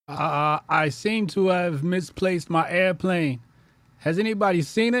I seem to have misplaced my airplane. Has anybody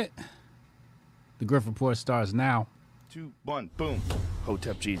seen it? The Grift Report starts now. 2, 1, boom.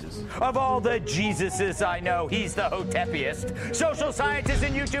 Hotep Jesus. Of all the Jesuses I know, he's the Hotepiest. Social scientist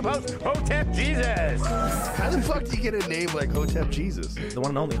and YouTube host, Hotep Jesus. How the fuck do you get a name like Hotep Jesus? The one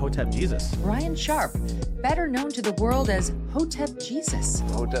and only Hotep Jesus. Ryan Sharp, better known to the world as Hotep Jesus.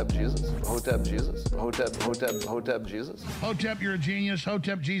 Hotep Jesus. Hotep Jesus. Hotep Jesus. Hotep, you're a genius.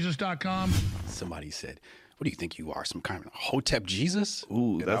 HotepJesus.com. Somebody said, "What do you think you are? Some kind of Hotep Jesus?"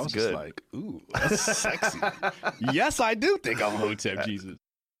 Ooh, and that's I was good. Just like, ooh, that's sexy. Yes, I do think I'm Hotep Jesus.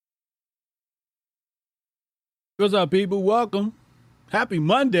 What's up, people? Welcome. Happy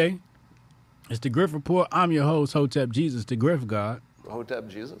Monday. It's the Grift Report. I'm your host, Hotep Jesus, the Grift God. Hotep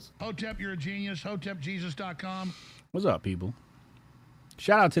Jesus. Hotep, you're a genius. HotepJesus.com. What's up, people?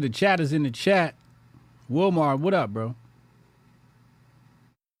 Shout out to the chatters in the chat. Wilmar, what up, bro?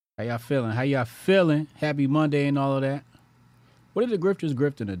 How y'all feeling? Happy Monday and all of that. What are the grifters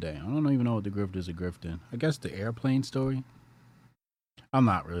grifting today? I don't even know what the grifters are grifting. I guess the airplane story. I'm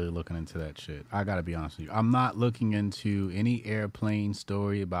not really looking into that shit. I gotta be honest with you. I'm not looking into any airplane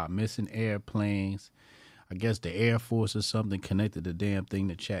story about missing airplanes. I guess the Air Force or something connected the damn thing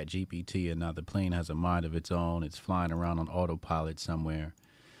to Chat GPT, and now the plane has a mind of its own. It's flying around on autopilot somewhere.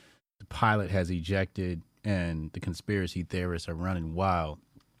 The pilot has ejected, and the conspiracy theorists are running wild.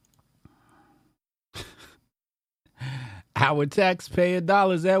 Our taxpayer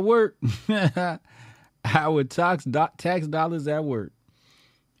dollars at work. Our tax dollars at work.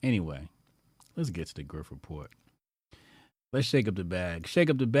 Anyway, let's get to the Grift Report. Let's shake up the bag. Shake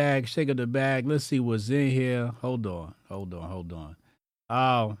up the bag. Let's see what's in here. Hold on.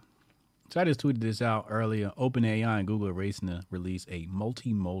 So I just tweeted this out earlier. OpenAI and Google are racing to release a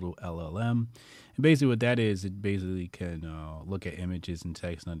multimodal LLM. And basically what that is, it basically can look at images and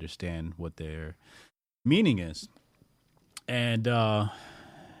text and understand what their meaning is. And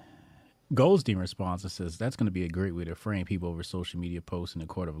Goldstein responds and says, that's going to be a great way to frame people over social media posts in a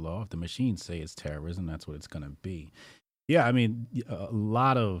court of law. If the machines say it's terrorism, that's what it's going to be. Yeah, I mean, a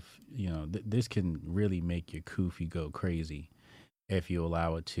lot of, this can really make your kufi go crazy if you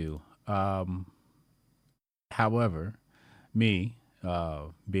allow it to. However, me,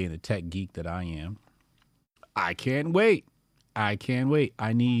 being the tech geek that I am, I can't wait. I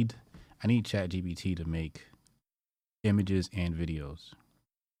need ChatGPT to make images and videos.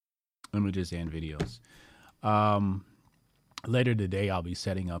 Later today, I'll be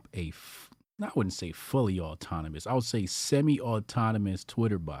setting up I wouldn't say fully autonomous. I would say semi-autonomous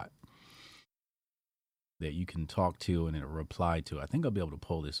Twitter bot that you can talk to and it'll reply to. I think I'll be able to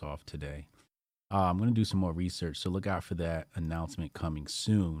pull this off today. I'm going to do some more research, so look out for that announcement coming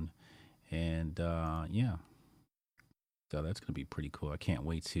soon. And yeah, so that's going to be pretty cool. I can't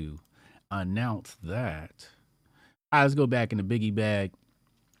wait to announce that. All right, let's go back in the biggie bag.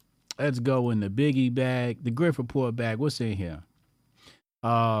 The Grift Report bag. What's in here?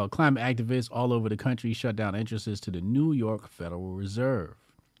 Climate activists all over the country shut down entrances to the New York Federal Reserve.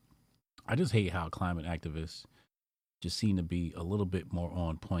 I just hate how climate activists just seem to be a little bit more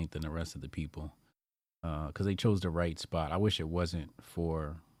on point than the rest of the people because they chose the right spot. I wish it wasn't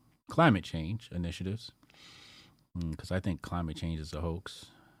for climate change initiatives because I think climate change is a hoax.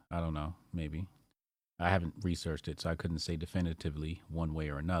 I don't know, maybe. I haven't researched it, so I couldn't say definitively one way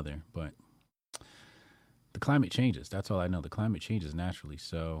or another, but the climate changes. That's all I know. The climate changes naturally.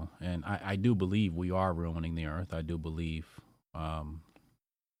 So, and I do believe we are ruining the earth. I do believe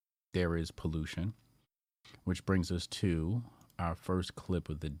there is pollution, which brings us to our first clip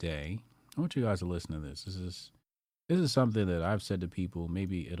of the day. I want you guys to listen to this. This is something that I've said to people.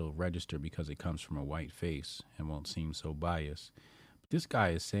 Maybe it'll register because it comes from a white face and won't seem so biased. But this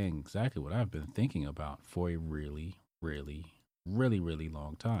guy is saying exactly what I've been thinking about for a really, really, really, really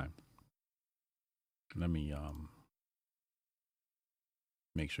long time. Let me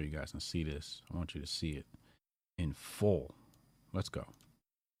make sure you guys can see this. I want you to see it in full. Let's go.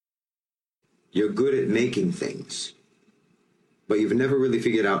 You're good at making things, but you've never really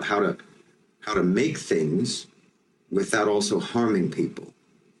figured out how to make things without also harming people.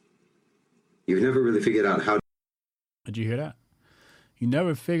 You've never really figured out how. Did you hear that? You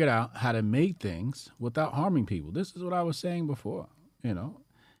never figured out how to make things without harming people. This is what I was saying before, and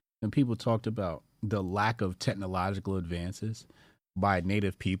people talked about the lack of technological advances by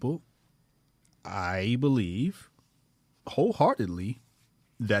native people. I believe wholeheartedly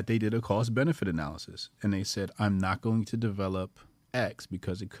that they did a cost-benefit analysis. And they said, I'm not going to develop X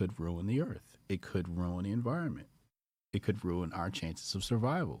because it could ruin the earth. It could ruin the environment. It could ruin our chances of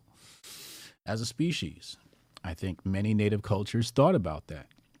survival as a species. I think many native cultures thought about that.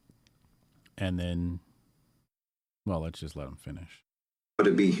 And then, well, let's just let him finish.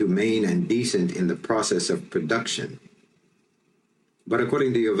 To be humane and decent in the process of production. But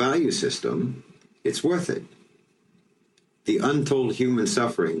according to your value system, it's worth it. The untold human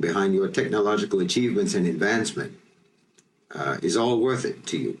suffering behind your technological achievements and advancement is all worth it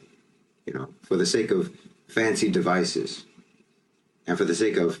to you, for the sake of fancy devices and for the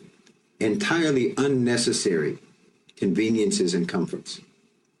sake of entirely unnecessary conveniences and comforts.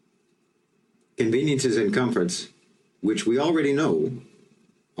 Conveniences and comforts, which we already know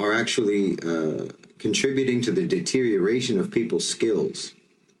are actually contributing to the deterioration of people's skills,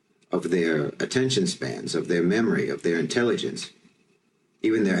 of their attention spans, of their memory, of their intelligence,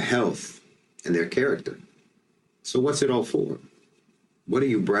 even their health and their character. So what's it all for? What are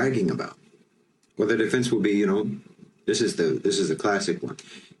you bragging about? Well, the defense will be, this is the classic one.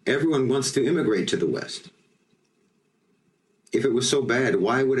 Everyone wants to immigrate to the West. If it was so bad,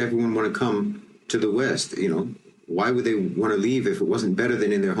 why would everyone want to come to the West? Why would they want to leave if it wasn't better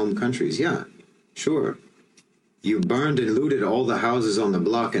than in their home countries? Yeah, sure. You burned and looted all the houses on the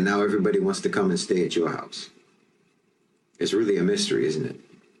block, and now everybody wants to come and stay at your house. It's really a mystery, isn't it?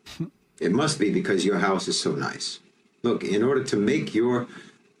 It must be because your house is so nice. Look, in order to make your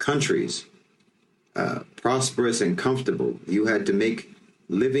countries prosperous and comfortable, you had to make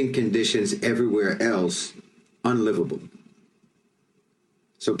living conditions everywhere else unlivable.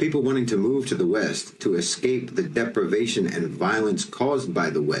 So people wanting to move to the West to escape the deprivation and violence caused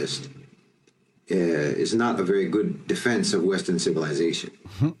by the West is not a very good defense of Western civilization.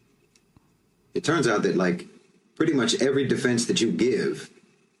 It turns out that, pretty much every defense that you give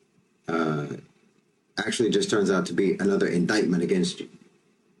actually just turns out to be another indictment against you.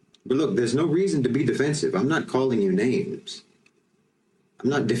 But look, there's no reason to be defensive. I'm not calling you names. I'm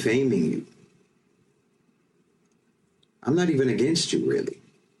not defaming you. I'm not even against you, really.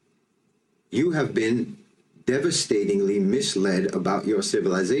 You have been devastatingly misled about your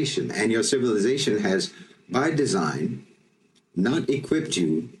civilization, and your civilization has, by design, not equipped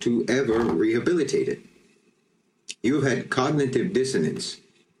you to ever rehabilitate it. You have had cognitive dissonance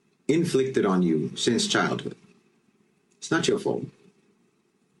inflicted on you since childhood. It's not your fault.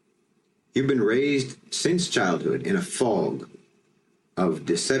 You've been raised since childhood in a fog of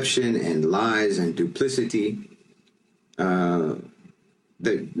deception and lies and duplicity that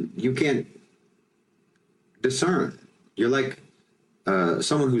you can't discern. You're like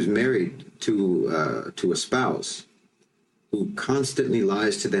someone who's married to a spouse who constantly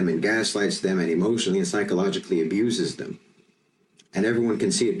lies to them and gaslights them and emotionally and psychologically abuses them. And everyone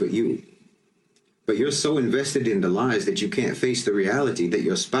can see it but you. But you're so invested in the lies that you can't face the reality that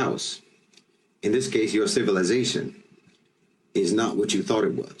your spouse, in this case your civilization, is not what you thought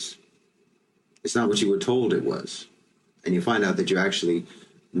it was. It's not what you were told it was. And you find out that you're actually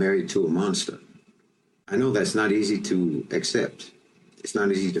married to a monster. I know that's not easy to accept. It's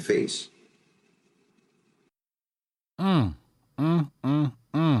not easy to face.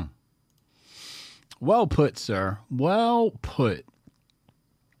 Well put, sir. Well put.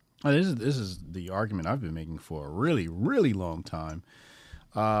 This is the argument I've been making for a really, really long time.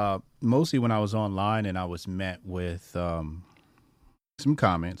 Mostly when I was online and I was met with some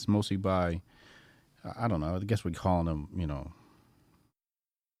comments, mostly by, I don't know, I guess we're calling them,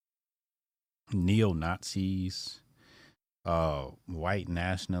 neo-Nazis, white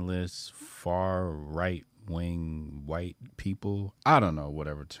nationalists, far right-wing white people. I don't know,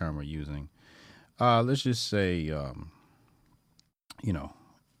 whatever term we're using. Let's just say,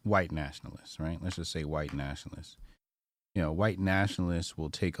 white nationalists, right? Let's just say white nationalists. White nationalists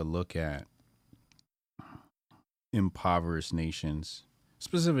will take a look at impoverished nations,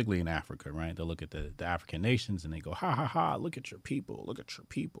 specifically in Africa, right? They'll look at the African nations and they go, ha, ha, ha, look at your people, look at your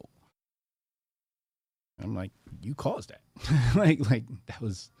people. And I'm like, you caused that. like that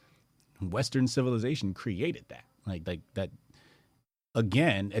was Western civilization created that. Like that.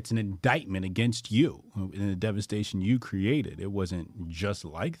 Again, it's an indictment against you and the devastation you created. It wasn't just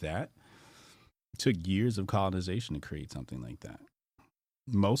like that. It took years of colonization to create something like that.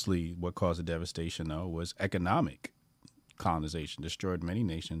 Mostly what caused the devastation, though, was economic colonization. Destroyed many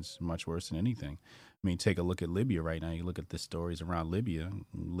nations much worse than anything. I mean, take a look at Libya right now. You look at the stories around Libya.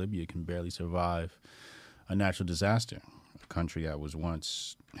 Libya can barely survive a natural disaster. A country that was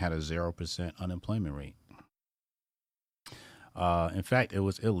once had a 0% unemployment rate. In fact, it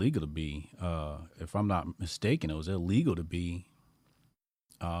was illegal to be, if I'm not mistaken, it was illegal to be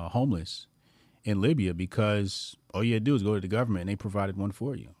homeless in Libya because all you had to do is go to the government and they provided one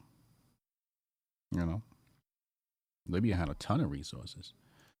for you. Libya had a ton of resources.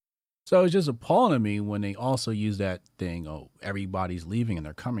 So it's just appalling to me when they also use that thing, oh, everybody's leaving and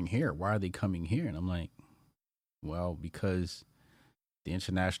they're coming here. Why are they coming here? And I'm like, well, because the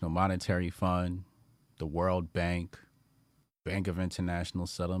International Monetary Fund, the World Bank, Bank of International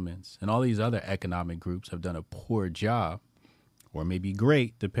Settlements, and all these other economic groups have done a poor job, or maybe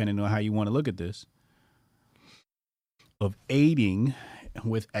great, depending on how you want to look at this, of aiding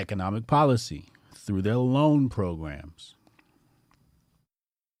with economic policy through their loan programs.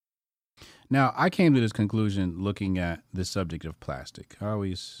 Now, I came to this conclusion looking at the subject of plastic. I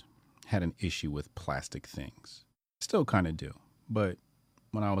always had an issue with plastic things. Still kind of do. But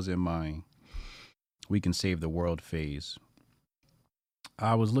when I was in my We Can Save the World phase,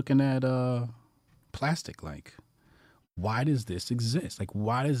 I was looking at plastic. Like, why does this exist? Like,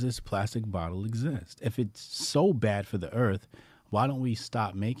 why does this plastic bottle exist? If it's so bad for the earth, why don't we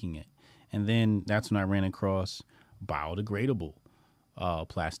stop making it? And then that's when I ran across biodegradable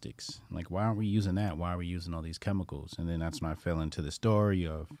plastics. Like, why aren't we using that? Why are we using all these chemicals? And then that's when I fell into the story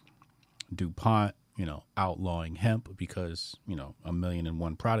of DuPont, outlawing hemp because,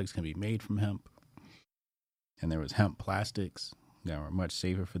 1,000,001 products can be made from hemp. And there was hemp plastics that were much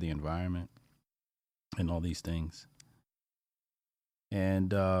safer for the environment and all these things.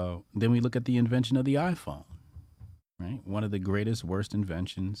 And then we look at the invention of the iPhone, right? One of the greatest, worst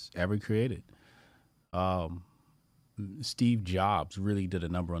inventions ever created. Steve Jobs really did a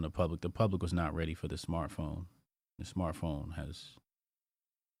number on the public. The public was not ready for the smartphone. The smartphone has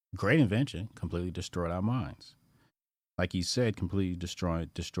great invention, completely destroyed our minds. Like he said, completely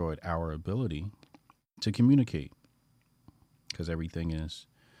destroyed our ability to communicate, because everything is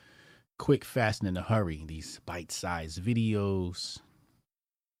quick, fast, and in a hurry. These bite-sized videos,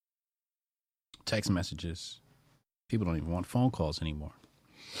 text messages. People don't even want phone calls anymore.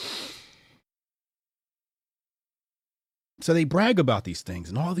 So they brag about these things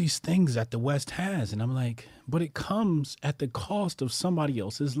and all these things that the West has. And I'm like, but it comes at the cost of somebody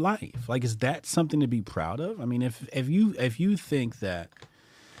else's life. Like, is that something to be proud of? I mean, if you think that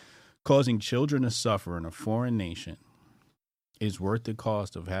causing children to suffer in a foreign nation is worth the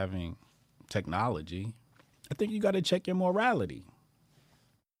cost of having technology, I think you got to check your morality.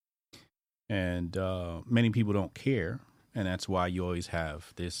 And many people don't care. And that's why you always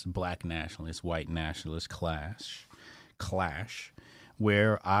have this black nationalist, white nationalist clash,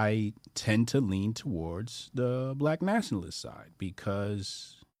 where I tend to lean towards the black nationalist side,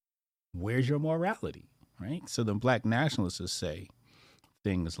 because where's your morality, right? So the black nationalists say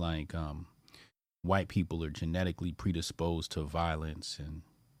things like white people are genetically predisposed to violence and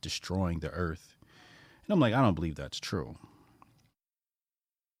destroying the earth. And I'm like, I don't believe that's true.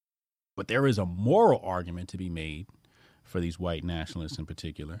 But there is a moral argument to be made for these white nationalists in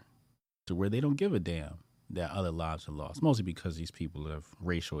particular, to where they don't give a damn that other lives are lost, mostly because these people have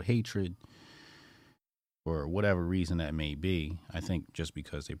racial hatred for whatever reason that may be. I think just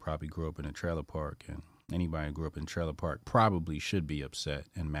because they probably grew up in a trailer park, and anybody who grew up in a trailer park probably should be upset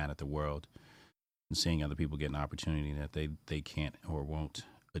and mad at the world and seeing other people get an opportunity that they can't or won't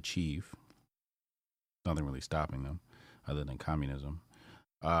achieve. Nothing really stopping them other than communism.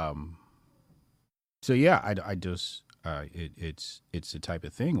 So yeah, it's the type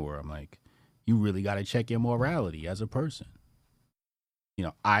of thing where I'm like, you really got to check your morality as a person.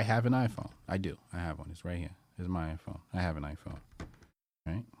 I have an iPhone. I do. I have one. It's right here. It's my iPhone. I have an iPhone.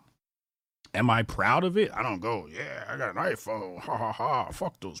 Right? Am I proud of it? I don't go, yeah, I got an iPhone. Ha ha ha.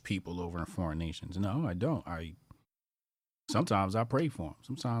 Fuck those people over in foreign nations. No, I don't. Sometimes I pray for them.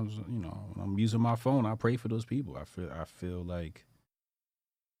 Sometimes, when I'm using my phone, I pray for those people. I feel like.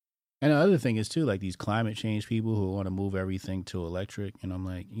 And the other thing is, too, like these climate change people who want to move everything to electric. And I'm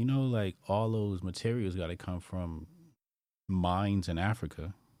like, like all those materials got to come from mines in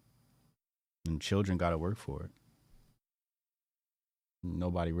Africa. And children got to work for it.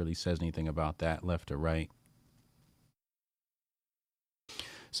 Nobody really says anything about that, left or right.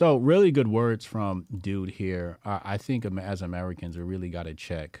 So really good words from dude here. I think as Americans, we really got to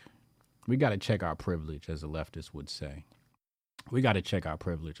check. We got to check our privilege, as the leftists would say. We got to check our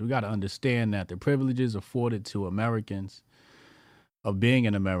privilege. We got to understand that the privileges afforded to Americans of being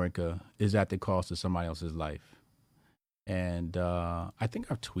in America is at the cost of somebody else's life. And I think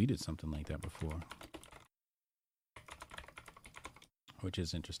I've tweeted something like that before, which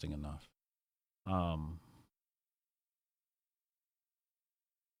is interesting enough.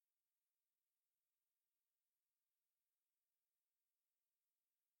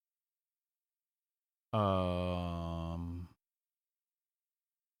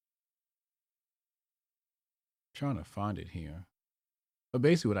 Trying to find it here. But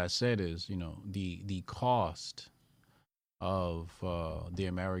basically what I said is, the cost of the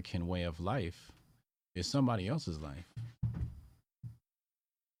American way of life is somebody else's life.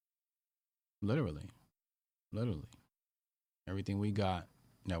 Literally. Literally. Everything we got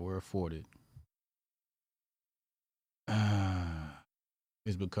that we're afforded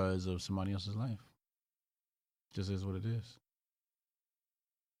is because of somebody else's life. Just is what it is.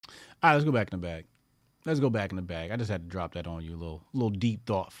 All right, let's go back in the bag. Let's go back in the bag. I just had to drop that on you, a little deep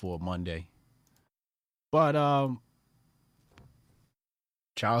thought for Monday. But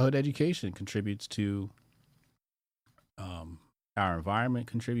childhood education contributes to our environment,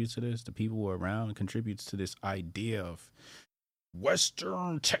 contributes to this. The people who are around contributes to this idea of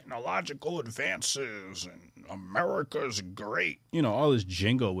Western technological advances and America's great. You know, all this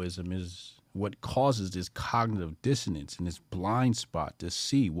jingoism is what causes this cognitive dissonance and this blind spot to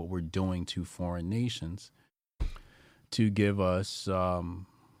see what we're doing to foreign nations to give us our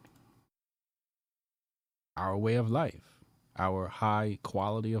way of life, our high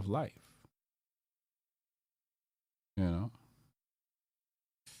quality of life. You know?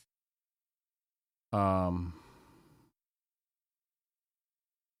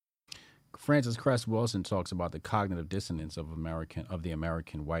 Francis Cress Wilson talks about the cognitive dissonance of the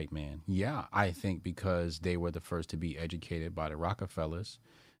American white man. Yeah, I think because they were the first to be educated by the Rockefellers,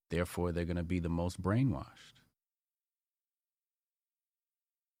 therefore they're going to be the most brainwashed.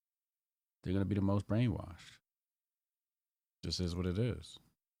 They're going to be the most brainwashed. This is what it is.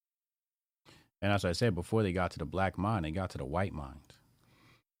 And as I said, before they got to the black mind, they got to the white mind.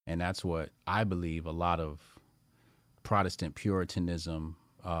 And that's what I believe a lot of Protestant Puritanism,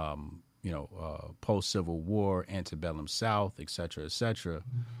 post-Civil War, antebellum South, et cetera,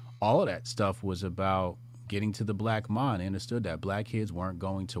 all of that stuff was about getting to the black mind. They understood that black kids weren't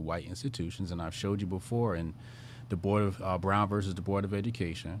going to white institutions. And I've showed you before in the Board of Brown versus the Board of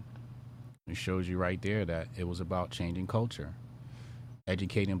Education. It shows you right there that it was about changing culture.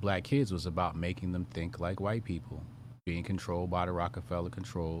 Educating black kids was about making them think like white people, being controlled by the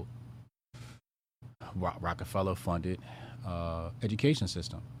Rockefeller-funded education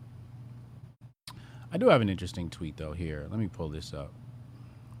system. I do have an interesting tweet, though, here. Let me pull this up,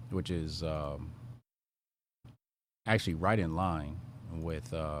 which is actually right in line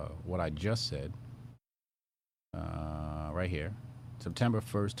with what I just said right here. September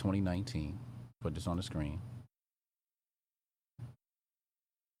 1st, 2019. Put this on the screen.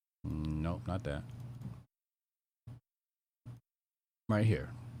 Nope, not that. Right here.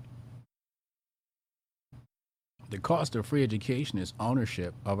 The cost of free education is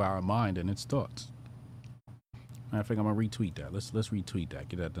ownership of our mind and its thoughts. I think I'm gonna retweet that. Let's retweet that.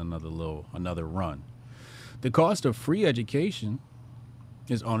 Get that another run. The cost of free education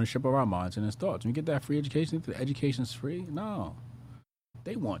is ownership of our minds and its thoughts. When you get that free education, the education's free? No.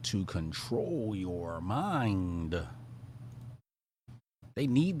 They want to control your mind. They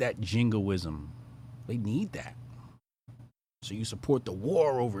need that jingoism. They need that. So you support the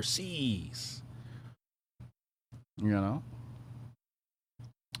war overseas. You know?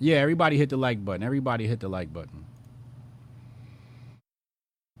 Yeah, everybody hit the like button. Everybody hit the like button.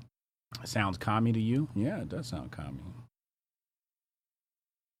 Sounds commie to you? Yeah, it does sound commie.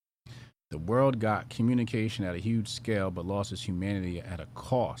 The world got communication at a huge scale, but lost its humanity at a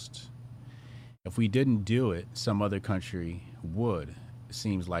cost. If we didn't do it, some other country would. It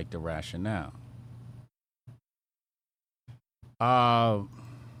seems like the rationale.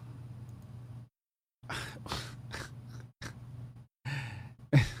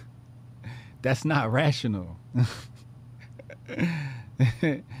 That's not rational.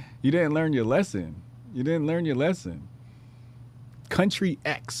 You didn't learn your lesson. Country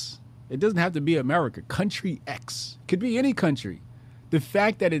X. It doesn't have to be America. Country X. Could be any country. The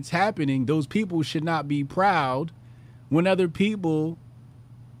fact that it's happening, those people should not be proud when other people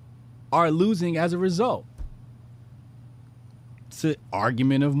are losing as a result. It's an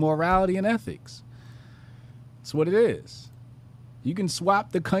argument of morality and ethics. That's what it is. You can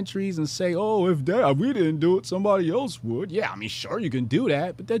swap the countries and say, oh, if we didn't do it, somebody else would. Yeah, I mean, sure, you can do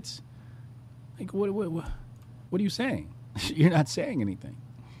that, but that's like, what are you saying? You're not saying anything.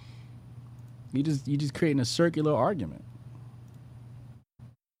 You just creating a circular argument.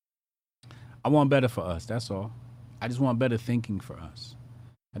 I want better for us, that's all. I just want better thinking for us.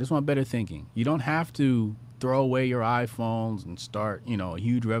 I just want better thinking. You don't have to throw away your iPhones and start, a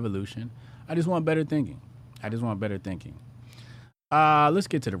huge revolution. I just want better thinking. Let's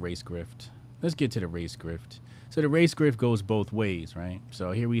get to the race grift. So the race grift goes both ways, right?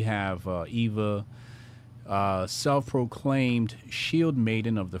 So here we have Eva, self-proclaimed shield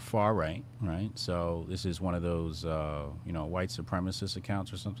maiden of the far right, right? So this is one of those, white supremacist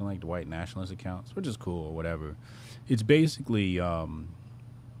accounts or something like the white nationalist accounts, which is cool or whatever. It's basically, I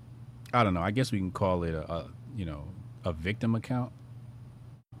don't know. I guess we can call it a victim account,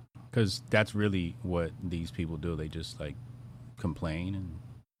 because that's really what these people do. They just like complain, and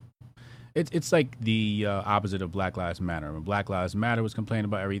it's like the opposite of Black Lives Matter. When Black Lives Matter was complaining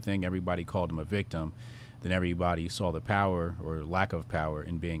about everything, everybody called them a victim. Then everybody saw the power or lack of power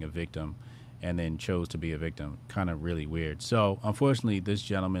in being a victim, and then chose to be a victim. Kind of really weird. So unfortunately, this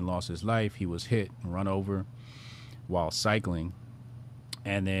gentleman lost his life. He was hit and run over while cycling,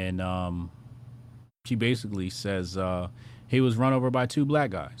 and then she basically says he was run over by two black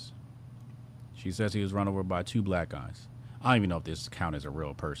guys. She says he was run over by two black guys. I don't even know if this count as a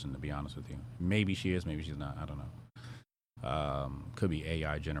real person, to be honest with you. Maybe she is, maybe she's not. I don't know. Could be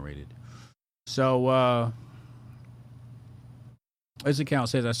AI generated. So this account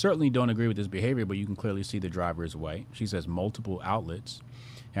says, I certainly don't agree with this behavior, but you can clearly see the driver is white. She says multiple outlets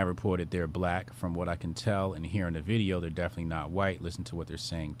have reported they're black. From what I can tell and hear in the video, they're definitely not white. Listen to what they're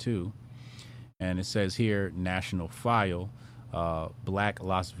saying, too. And it says here, national file, black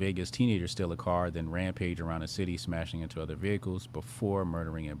Las Vegas teenager steal a car, then rampage around the city, smashing into other vehicles before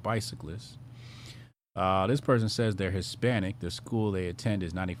murdering a bicyclist. This person says they're Hispanic. The school they attend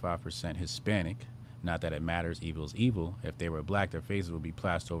is 95% Hispanic. Not that it matters. Evil is evil. If they were black, their faces would be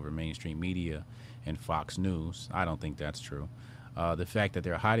plastered over mainstream media and Fox News. I don't think that's true. The fact that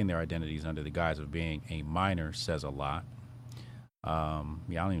they're hiding their identities under the guise of being a minor says a lot. I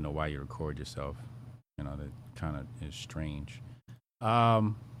don't even know why you record yourself. You know, that kind of is strange.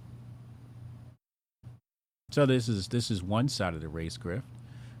 So this is one side of the race grift,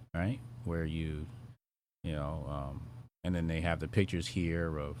 right? Where and then they have the pictures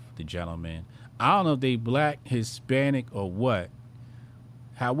here of the gentleman. I don't know if they black, Hispanic, or what.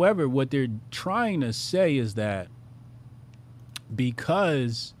 However, what they're trying to say is that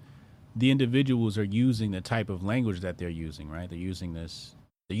because the individuals are using the type of language that they're using, right?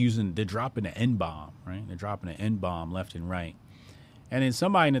 They're dropping an N-bomb, right? They're dropping an N-bomb left and right. And then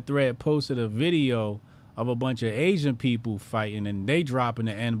somebody in the thread posted a video of a bunch of Asian people fighting, and they dropping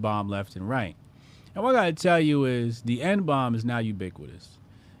the N-bomb left and right. And what I gotta tell you is the N-bomb is now ubiquitous.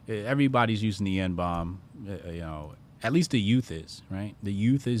 Everybody's using the N-bomb, at least the youth is, right? The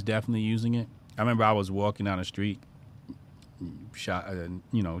youth is definitely using it. I remember I was walking down the street,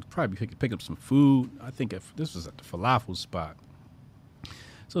 probably pick up some food. I think this was at the falafel spot.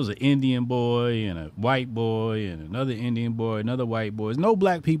 So it was an Indian boy and a white boy and another Indian boy, another white boy. There's no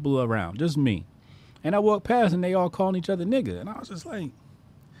black people around, just me. And I walked past and they all calling each other nigga. And I was just like,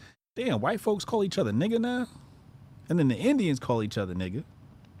 damn, white folks call each other nigga now? And then the Indians call each other nigga.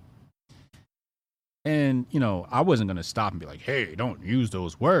 And, I wasn't going to stop and be like, hey, don't use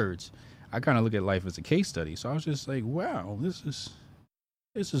those words. I kind of look at life as a case study. So I was just like, wow, this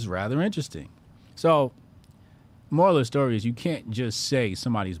is rather interesting. So moral of the story is you can't just say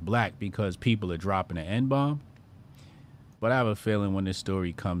somebody's black because people are dropping an N-bomb. But I have a feeling when this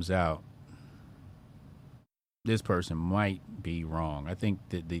story comes out, this person might be wrong. I think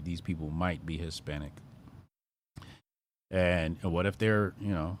that these people might be Hispanic. And what if they're,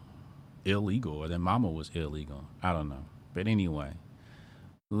 illegal, or their mama was illegal? I don't know. But anyway,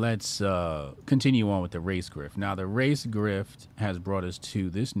 let's continue on with the race grift. Now, the race grift has brought us to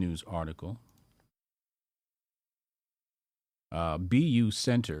this news article. BU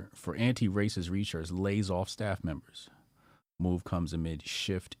Center for Anti-Racist Research lays off staff members. Move comes amid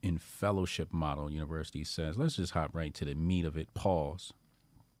shift in fellowship model, university says. Let's just hop right to the meat of it. Pause.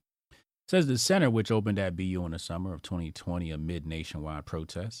 Says the center, which opened at BU in the summer of 2020 amid nationwide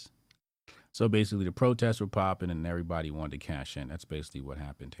protests. So basically the protests were popping and everybody wanted to cash in. That's basically what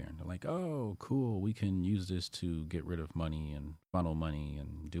happened here. And they're like, oh, cool. We can use this to get rid of money and funnel money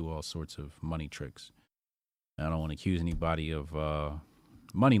and do all sorts of money tricks. I don't want to accuse anybody of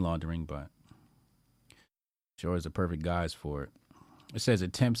money laundering, but sure is the perfect guise for it. It says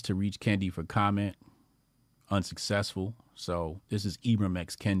attempts to reach Kendi for comment, unsuccessful. So this is Ibram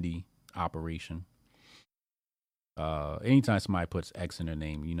X. Kendi operation. Anytime somebody puts X in their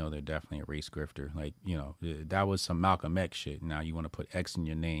name, they're definitely a race grifter. Like, that was some Malcolm X shit. Now you want to put X in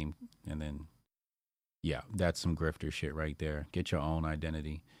your name, and then, yeah, that's some grifter shit right there. Get your own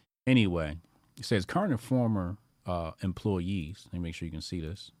identity. Anyway, it says current and former employees. Let me make sure you can see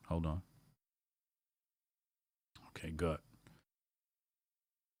this. Hold on. Okay, good.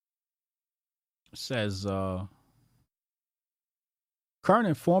 It says current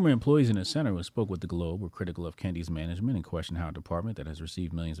and former employees in the center who spoke with the Globe were critical of Kendi's management and questioned how a department that has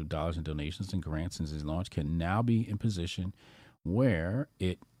received millions of dollars in donations and grants since its launch can now be in position where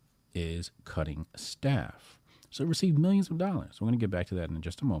it is cutting staff. So it received millions of dollars. We're going to get back to that in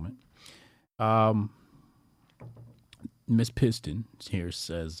just a moment. Miss Piston here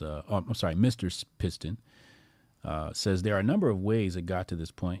says, I'm sorry, Mr. Piston says there are a number of ways it got to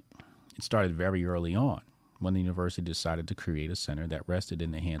this point. It started very early on when the university decided to create a center that rested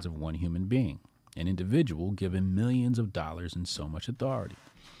in the hands of one human being, an individual given millions of dollars and so much authority.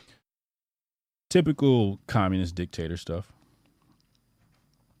 Typical communist dictator stuff.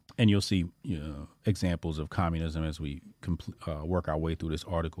 And you'll see examples of communism as we work our way through this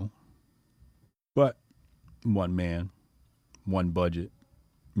article. But one man, one budget,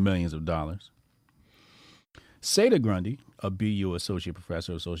 millions of dollars. Seda Grundy, a BU associate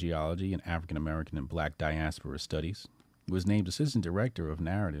professor of sociology and African American and Black diaspora studies, was named assistant director of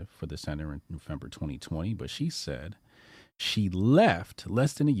narrative for the center in November 2020, but she said she left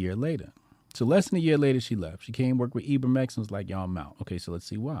less than a year later. So less than a year later, she left. She came work with Ibram X and was like, y'all, I'm out. Okay, so let's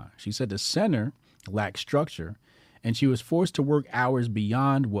see why. She said the center lacked structure, and she was forced to work hours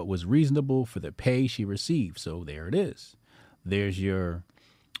beyond what was reasonable for the pay she received. So there it is. There's your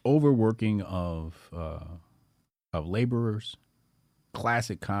overworking of laborers,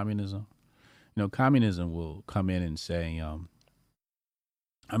 classic communism. You know, communism will come in and say, I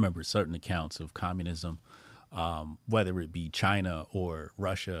remember certain accounts of communism, whether it be China or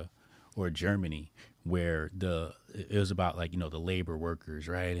Russia or Germany, where it was about like, the labor workers,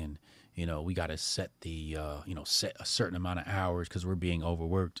 right? And, we got to set set a certain amount of hours because we're being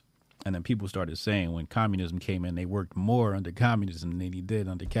overworked. And then people started saying when communism came in, they worked more under communism than they did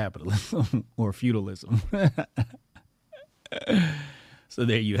under capitalism or feudalism. So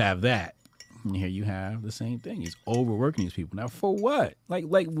there you have that. And here you have the same thing. He's overworking these people. Now, for what? Like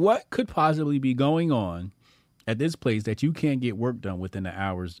what could possibly be going on at this place that you can't get work done within the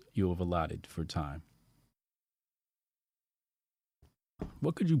hours you have allotted for time?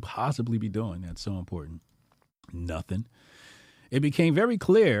 What could you possibly be doing that's so important? Nothing. It became very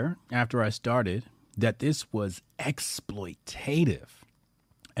clear after I started that this was exploitative,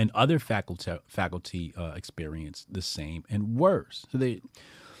 and other faculty experienced the same and worse. So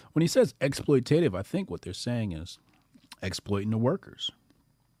when he says exploitative, I think what they're saying is exploiting the workers,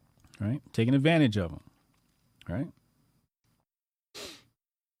 right? Taking advantage of them, right?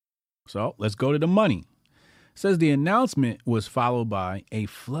 So let's go to the money. It says the announcement was followed by a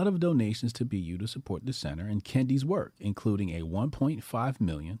flood of donations to BU to support the center and Kendi's work, including a $1.5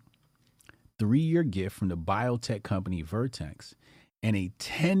 million 3-year gift from the biotech company Vertex and a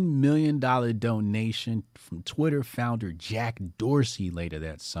 $10 million donation from Twitter founder Jack Dorsey later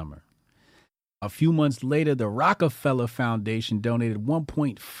that summer. A few months later, the Rockefeller Foundation donated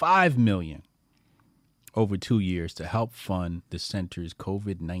 $1.5 million over 2 years to help fund the center's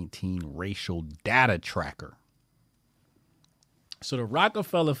COVID-19 racial data tracker. So the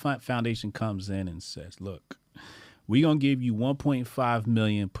Rockefeller Foundation comes in and says, look, we're going to give you $1.5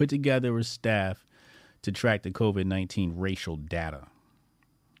 million, put together a staff to track the COVID-19 racial data.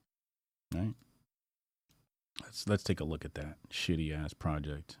 Right? Let's take a look at that shitty ass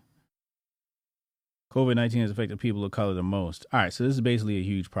project. COVID-19 has affected people of color the most. All right, so this is basically a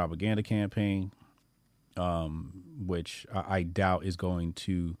huge propaganda campaign, which I doubt is going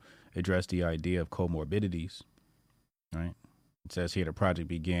to address the idea of comorbidities. Right? It says here the project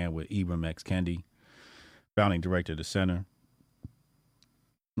began with Ibram X. Kendi, founding director of the center.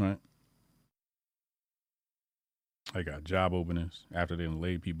 Right? I got job openings after they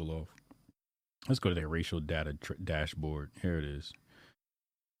laid people off. Let's go to their racial data dashboard. Here it is.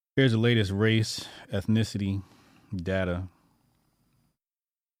 Here's the latest race, ethnicity data.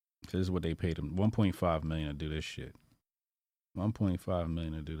 So this is what they paid them. $1.5 million to do this shit. $1.5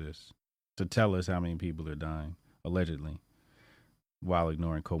 million to do this. To tell us how many people are dying, allegedly, while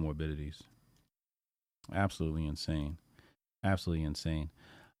ignoring comorbidities. Absolutely insane. Absolutely insane.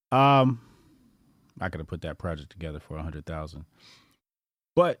 I could have put that project together for $100,000.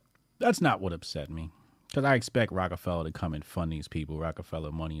 But that's not what upset me. Because I expect Rockefeller to come and fund these people.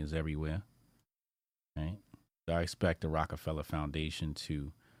 Rockefeller money is everywhere. Right? So I expect the Rockefeller Foundation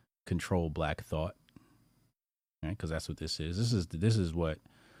to control black thought. Right? Because that's what this is. This is what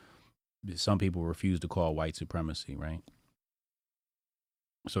some people refuse to call white supremacy, right?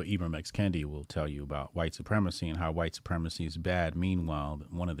 So Ibram X. Kendi will tell you about white supremacy and how white supremacy is bad. Meanwhile,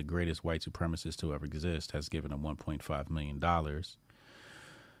 one of the greatest white supremacists to ever exist has given him $1.5 million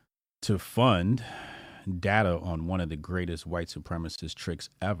to fund data on one of the greatest white supremacist tricks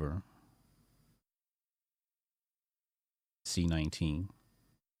ever, C-19.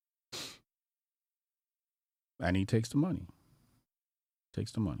 And he takes the money.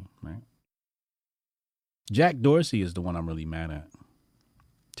 Right? Jack Dorsey is the one I'm really mad at.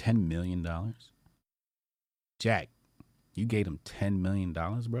 $10 million? Jack, you gave him $10 million,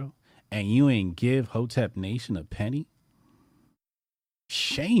 bro? And you ain't give Hotep Nation a penny?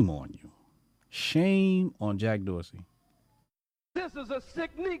 Shame on you. Shame on Jack Dorsey. This is a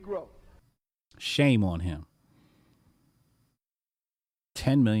sick Negro. Shame on him.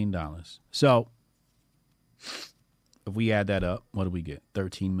 $10 million. So if we add that up, what do we get?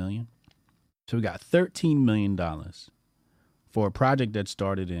 13 million. So we got $13 million for a project that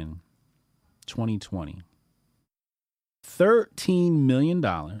started in 2020. $13 million.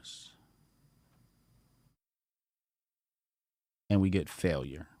 And we get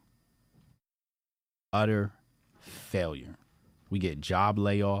failure. Utter failure. We get job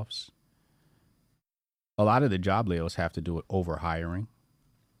layoffs. A lot of the job layoffs have to do with overhiring,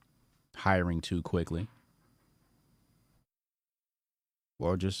 hiring too quickly,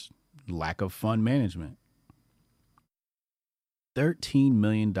 or just lack of fund management. $13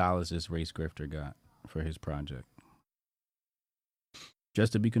 million this race grifter got for his project,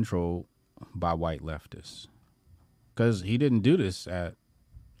 just to be controlled by white leftists. Because he didn't do this at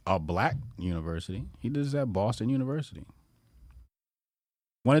a black university. He did this at Boston University.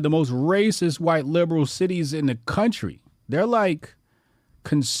 One of the most racist white liberal cities in the country. They're like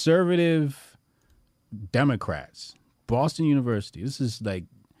conservative Democrats. Boston University. This is like,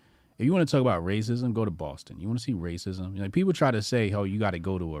 if you want to talk about racism, go to Boston. You want to see racism? Like, people try to say, oh, you got to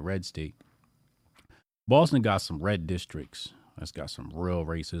go to a red state. Boston got some red districts. That's got some real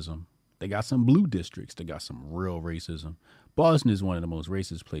racism. They got some blue districts. They got some real racism. Boston is one of the most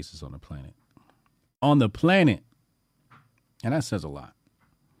racist places on the planet. On the planet. And that says a lot.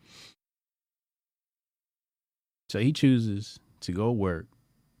 So he chooses to go work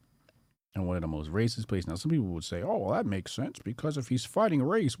in one of the most racist places. Now, some people would say, oh, well, that makes sense, because if he's fighting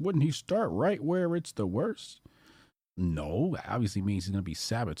race, wouldn't he start right where it's the worst? No, that obviously means he's going to be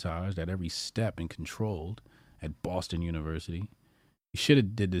sabotaged at every step and controlled at Boston University. You should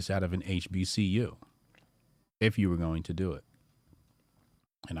have did this out of an HBCU if you were going to do it.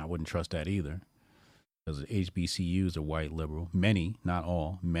 And I wouldn't trust that either, because HBCUs are white liberal. Many, not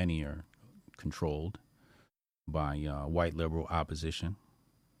all, many are controlled by white liberal opposition.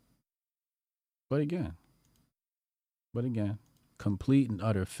 But again, complete and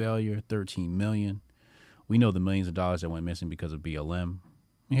utter failure, 13 million. We know the millions of dollars that went missing because of BLM.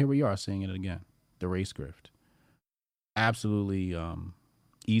 And here we are saying it again, the race grift. Absolutely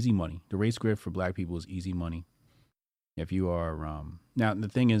easy money. The race grift for black people is easy money. If you are, now the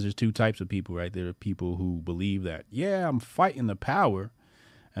thing is, there's two types of people, right? There are people who believe that, yeah, I'm fighting the power.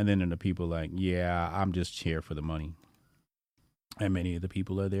 And then there are the people like, yeah, I'm just here for the money. And many of the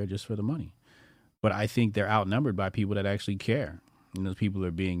people are there just for the money. But I think they're outnumbered by people that actually care. And those people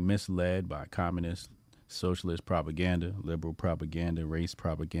are being misled by communist, socialist propaganda, liberal propaganda, race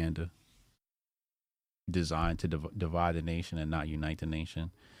propaganda, designed to divide the nation and not unite the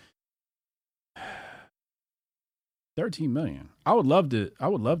nation. 13 million. I would love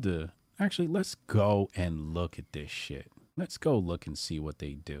to, actually, let's go and look at this shit. Let's go look and see what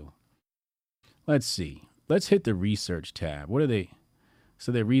they do. Let's see. Let's hit the research tab. What are they?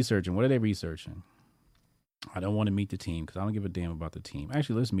 So they're researching. What are they researching? I don't want to meet the team because I don't give a damn about the team.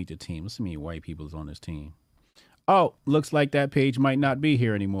 Actually, let's meet the team. Let's see how many white people is on this team. Oh, looks like that page might not be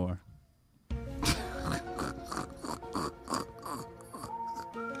here anymore.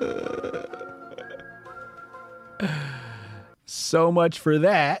 So much for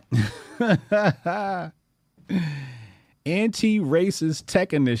that. Anti-racist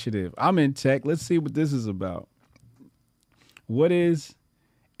tech initiative. I'm in tech. Let's see what this is about. What is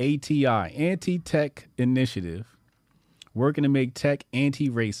ATI? Anti-tech initiative. Working to make tech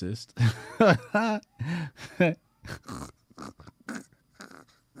anti-racist.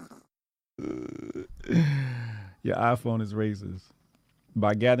 Your iPhone is racist.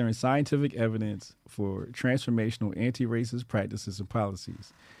 By gathering scientific evidence for transformational anti-racist practices and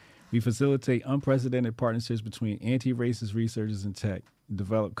policies. We facilitate unprecedented partnerships between anti-racist researchers and tech,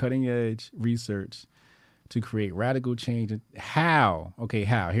 develop cutting-edge research to create radical change. How? Okay,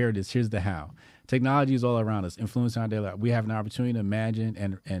 how? Here it is. Here's the how. Technology is all around us, influencing our daily life. We have an opportunity to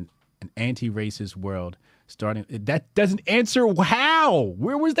imagine an anti-racist world starting. That doesn't answer how.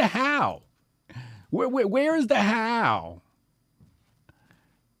 Where was the how? Where is the how?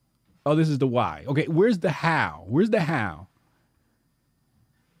 Oh, this is the why. Okay, where's the how? Where's the how?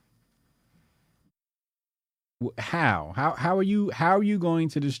 How are you going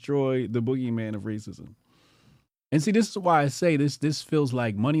to destroy the boogeyman of racism? And see, this is why I say this feels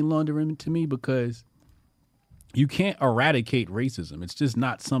like money laundering to me, because you can't eradicate racism. It's just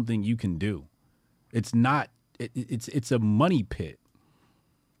not something you can do. It's not. It's a money pit.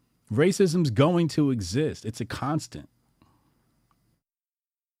 Racism's going to exist. It's a constant.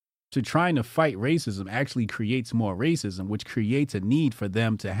 So trying to fight racism actually creates more racism, which creates a need for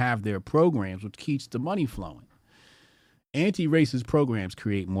them to have their programs, which keeps the money flowing. Anti-racist programs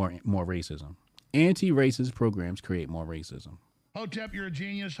create more racism. Anti-racist programs create more racism. Hotep, you're a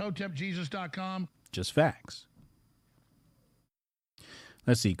genius. HotepJesus.com. Just facts.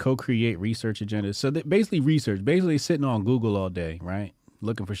 Let's see. Co-create research agendas. So basically research. Basically sitting on Google all day, right?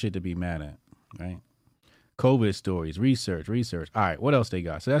 Looking for shit to be mad at, right? COVID stories, research. All right, what else they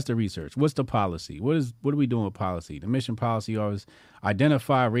got? So that's the research. What's the policy? What are we doing with policy? The mission policy always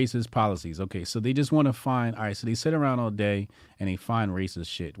identify racist policies. Okay, so they just want to find, all right, so they sit around all day and they find racist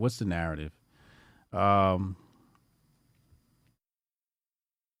shit. What's the narrative?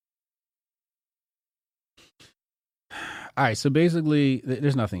 All right, so basically,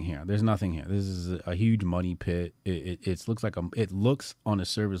 there's nothing here. There's nothing here. This is a huge money pit. It looks like it looks on the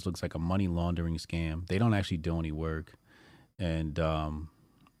surface looks like a money laundering scam. They don't actually do any work, and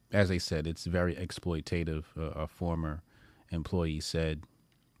as I said, it's very exploitative. A former employee said,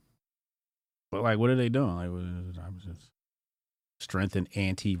 "But like, what are they doing? Like, strengthen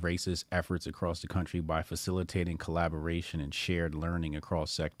anti-racist efforts across the country by facilitating collaboration and shared learning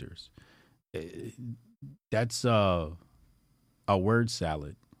across sectors." That's a word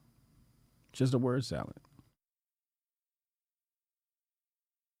salad. Just a word salad.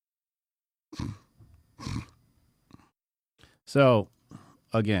 So,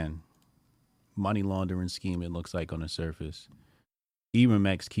 again, money laundering scheme, it looks like on the surface.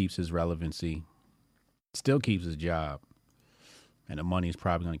 Eremex keeps his relevancy, still keeps his job, and the money is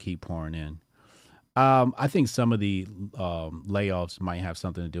probably going to keep pouring in. I think some of the layoffs might have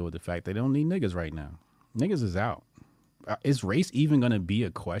something to do with the fact they don't need niggas right now. Niggas is out. Is race even going to be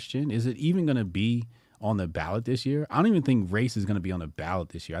a question? Is it even going to be on the ballot this year? I don't even think race is going to be on the ballot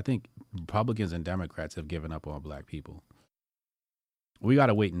this year. I think Republicans and Democrats have given up on black people. We got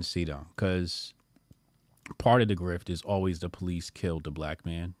to wait and see, though, because part of the grift is always the police killed the black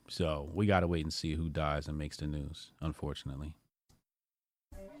man. So we got to wait and see who dies and makes the news, unfortunately.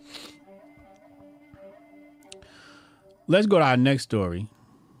 Let's go to our next story.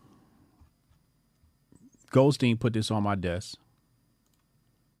 Goldstein put this on my desk.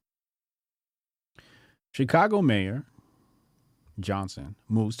 Chicago Mayor Johnson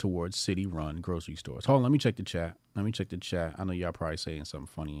moves towards city-run grocery stores. Hold on, let me check the chat. I know y'all probably saying something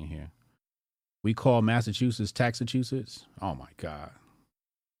funny in here. We call Massachusetts Taxachusetts? Oh, my God.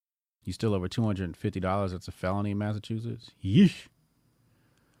 You still over $250? That's a felony in Massachusetts? Yeesh.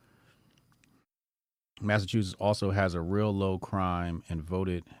 Massachusetts also has a real low crime and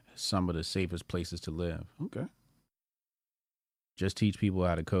voted some of the safest places to live. Okay. Just teach people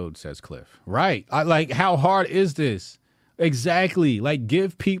how to code, says Cliff. Right. Like, how hard is this? Exactly. Like,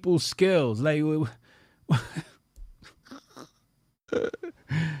 give people skills. Like,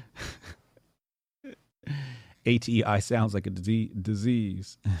 ATI sounds like a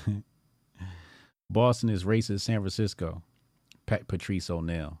disease. Boston is racist. San Francisco. Patrice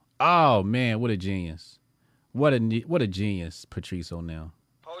O'Neill. Oh, man, what a genius. What a genius, Patrice O'Neill.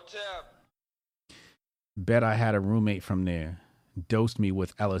 Hotep. Bet I had a roommate from there. Dosed me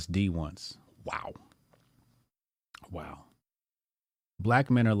with LSD once. Wow. Black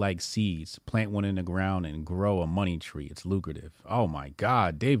men are like seeds. Plant one in the ground and grow a money tree. It's lucrative. Oh, my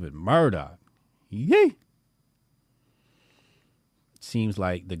God. David Murdoch. Yay. Seems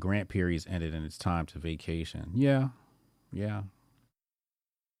like the grant period's ended and it's time to vacation. Yeah.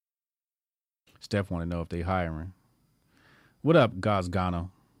 Steph want to know if they hiring. What up,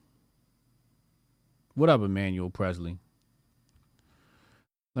 Gazgano? What up, Emmanuel Presley?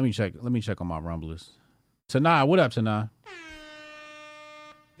 Let me check on my rumblers. Tanai, what up, Tanai?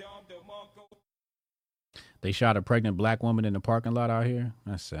 They shot a pregnant black woman in the parking lot out here.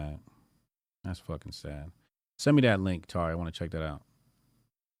 That's sad. That's fucking sad. Send me that link, Tari. I want to check that out.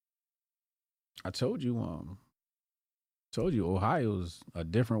 I told you, Ohio's a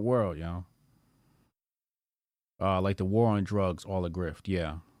different world, y'all. Like the war on drugs, all a grift.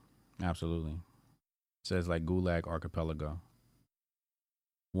 Yeah, absolutely. Says like Gulag Archipelago.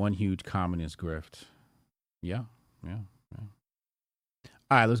 One huge communist grift. Yeah. All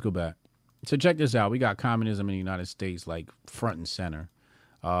right, let's go back. So check this out. We got communism in the United States like front and center.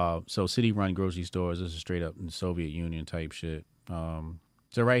 So city-run grocery stores, this is straight up in the Soviet Union type shit.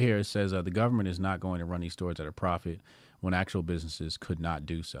 So right here it says the government is not going to run these stores at a profit when actual businesses could not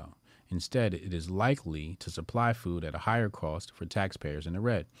do so. Instead, it is likely to supply food at a higher cost for taxpayers in the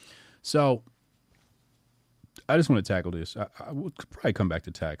red. So I just want to tackle this. I will probably come back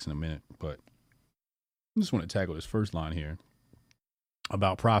to tax in a minute, but I just want to tackle this first line here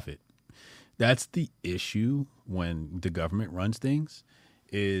about profit. That's the issue when the government runs things.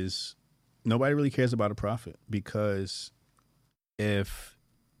 is nobody really cares about a profit, because if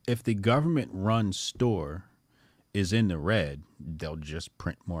the government run store is in the red, they'll just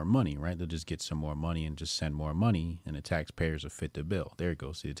print more money, right? They'll just get some more money and just send more money, and the taxpayers will fit the bill. There it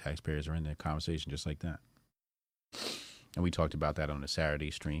goes. See, the taxpayers are in the conversation just like that. And we talked about that on the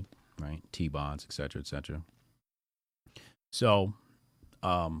Saturday stream, right? T-bonds, et cetera, et cetera. So,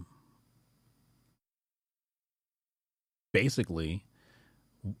 basically,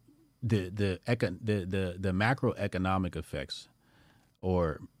 the macroeconomic effects,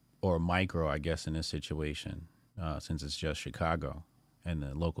 or micro, I guess, in this situation, since it's just Chicago and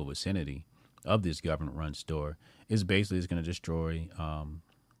the local vicinity of this government-run store, is basically it's going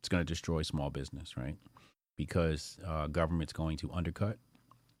to destroy small business, right? Because government's going to undercut,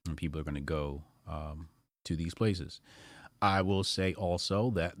 and people are going to go to these places. I will say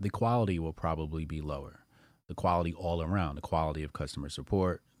also that the quality will probably be lower. The quality all around, the quality of customer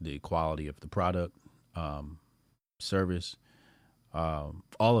support, the quality of the product, service,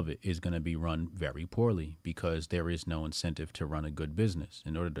 all of it is going to be run very poorly, because there is no incentive to run a good business.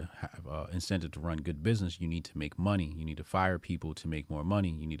 In order to have incentive to run good business, you need to make money. You need to fire people to make more money.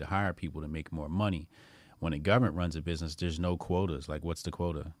 You need to hire people to make more money. When a government runs a business, there's no quotas. Like, what's the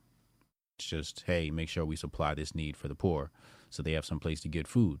quota? It's just, hey, make sure we supply this need for the poor so they have some place to get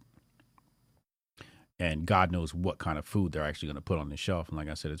food. And God knows what kind of food they're actually going to put on the shelf. And like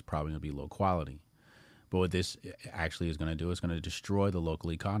I said, it's probably going to be low quality. But what this actually is going to do is going to destroy the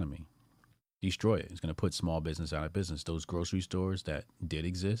local economy. Destroy it. It's going to put small business out of business. Those grocery stores that did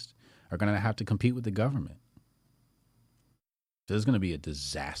exist are going to have to compete with the government. So there's going to be a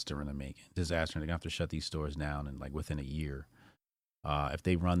disaster in the making. Disaster. And they're going to have to shut these stores down in like within a year. If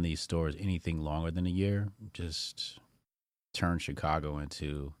they run these stores anything longer than a year, just turn Chicago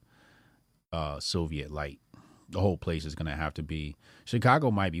into Soviet light. The whole place is going to have to be.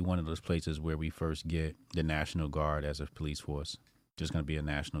 Chicago might be one of those places where we first get the National Guard as a police force. Just going to be a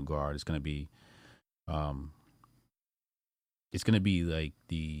National Guard. It's going to be, like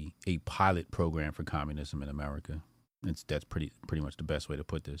a pilot program for communism in America. That's pretty much the best way to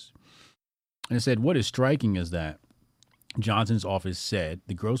put this. And it said, what is striking is that Johnson's office said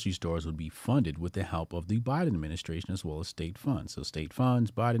the grocery stores would be funded with the help of the Biden administration as well as state funds. So state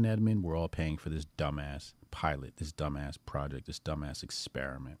funds, Biden admin, we're all paying for this dumbass pilot, this dumbass project, this dumbass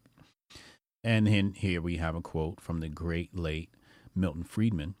experiment. And then here we have a quote from the great late Milton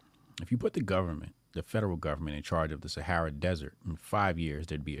Friedman. If you put the government, the federal government, in charge of the Sahara Desert, in 5 years,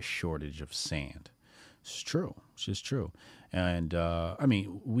 there'd be a shortage of sand. It's true. It's just true. And, I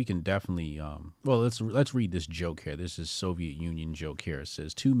mean, we can definitely, let's read this joke here. This is Soviet Union joke here. It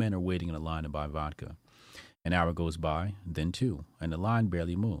says, 2 men are waiting in a line to buy vodka. An hour goes by, then 2, and the line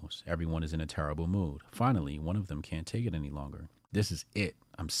barely moves. Everyone is in a terrible mood. Finally, one of them can't take it any longer. This is it.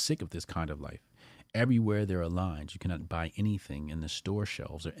 I'm sick of this kind of life. Everywhere there are lines. You cannot buy anything, and the store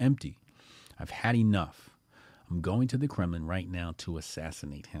shelves are empty. I've had enough. I'm going to the Kremlin right now to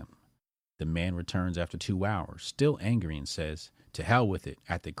assassinate him. The man returns after 2 hours, still angry, and says, to hell with it.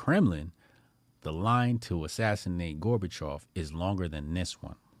 At the Kremlin, the line to assassinate Gorbachev is longer than this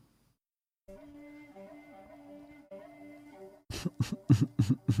one.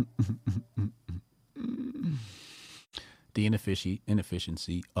 The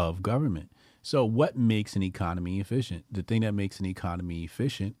inefficiency of government. So what makes an economy efficient? The thing that makes an economy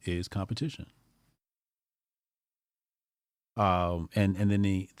efficient is competition. And then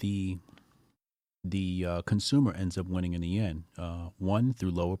the consumer ends up winning in the end. 1,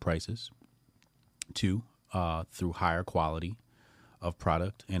 through lower prices. 2, through higher quality of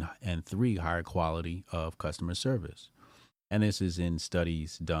product, and 3, higher quality of customer service. And this is in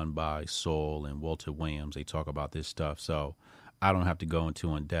studies done by Sol and Walter Williams. They talk about this stuff. So I don't have to go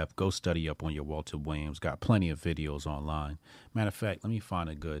into in depth. Go study up on your Walter Williams. Got plenty of videos online. Matter of fact, let me find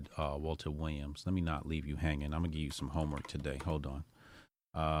a good Walter Williams. Let me not leave you hanging. I'm gonna give you some homework today. Hold on.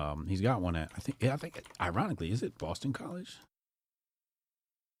 He's got one at I think ironically, is it Boston College?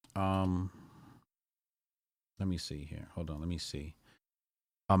 Let me see here. Hold on. Let me see.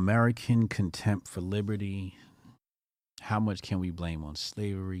 American Contempt for Liberty. How much can we blame on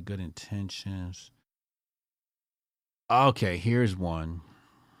slavery? Good intentions. Okay, here's one.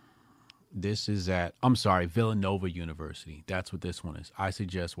 This is at, Villanova University. That's what this one is. I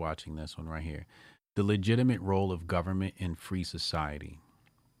suggest watching this one right here. The legitimate role of government in free society.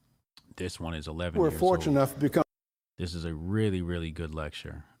 This one is 11 years old. We're fortunate enough to become. This is a really, really good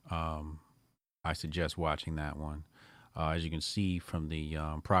lecture. I suggest watching that one. As you can see from the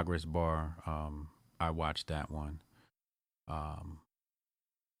progress bar, I watched that one.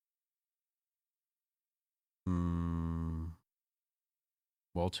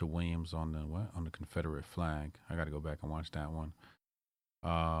 Walter Williams on the what? On the Confederate flag. I got to go back and watch that one.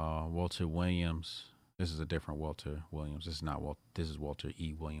 Walter Williams. This is a different Walter Williams. This is not Walt. This is Walter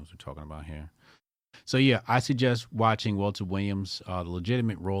E. Williams we're talking about here. So yeah, I suggest watching Walter Williams, The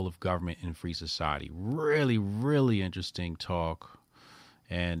Legitimate Role of Government in Free Society. Really, really interesting talk.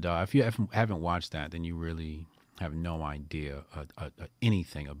 And if you haven't watched that, then you really have no idea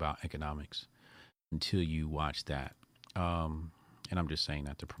anything about economics until you watch that. And I'm just saying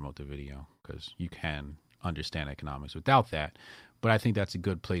that to promote the video because you can understand economics without that. But I think that's a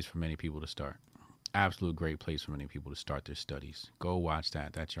good place for many people to start. Absolute great place for many people to start their studies. Go watch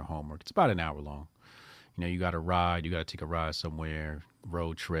that. That's your homework. It's about an hour long. You know, you got to ride. You got to take a ride somewhere,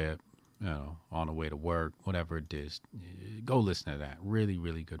 road trip, you know, on the way to work, whatever it is. Go listen to that. Really,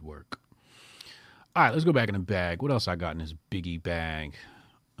 really good work. All right, let's go back in the bag. What else I got in this biggie bag?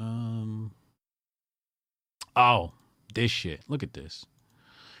 Oh, this shit. Look at this.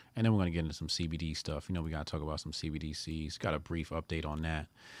 And then we're going to get into some CBD stuff. You know, we got to talk about some CBDCs. Got a brief update on that.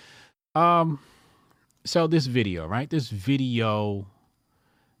 So this video, right? This video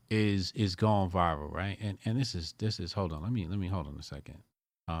is going viral, right? And this is hold on. Let me hold on a second.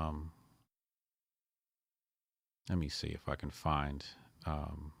 Let me see if I can find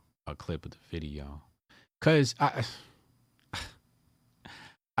a clip of the video. Cause I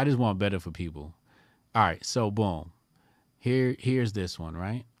just want better for people. All right, so boom. Here's this one,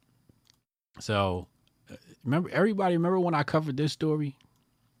 right? So everybody remember when I covered this story?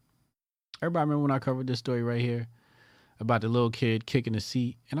 Everybody remember when I covered this story right here about the little kid kicking the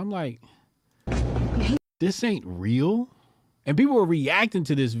seat? And I'm like, this ain't real. And people were reacting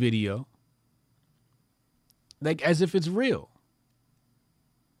to this video like as if it's real.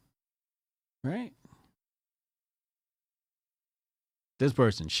 Right? This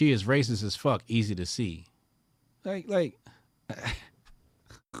person, she is racist as fuck, easy to see. Like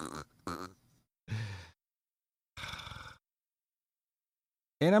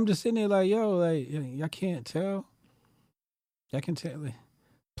and I'm just sitting there like, yo, like, y'all can't tell. Y'all can tell.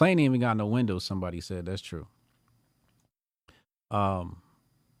 Plane ain't even got no windows, somebody said. That's true. But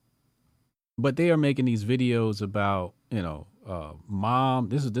they are making these videos about, you know, mom.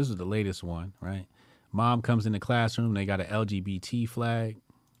 This is the latest one, right? Mom comes in the classroom. They got an LGBT flag.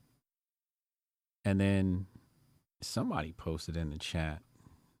 And then somebody posted in the chat.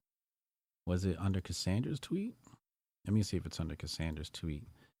 Was it under Cassandra's tweet? Let me see if it's under Cassandra's tweet.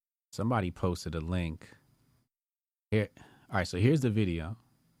 Somebody posted a link. Here. All right, so here's the video.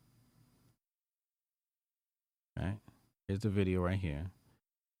 All right. Here's the video right here.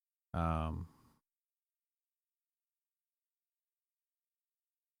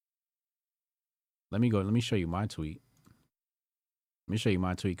 Let me show you my tweet. Let me show you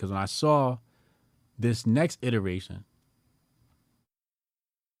my tweet, because when I saw this next iteration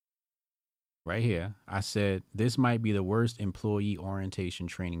right here, I said, this might be the worst employee orientation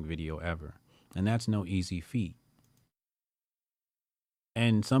training video ever. And that's no easy feat.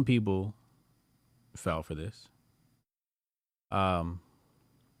 And some people fell for this.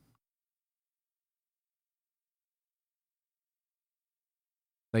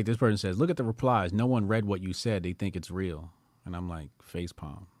 Like this person says, look at the replies. No one read what you said. They think it's real. And I'm like,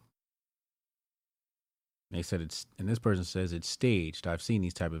 facepalm. They said it's, and this person says it's staged. I've seen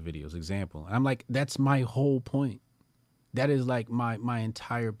these type of videos. Example. And I'm like, that's my whole point. That is like my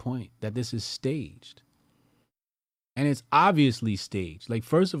entire point, that this is staged. And it's obviously staged. Like,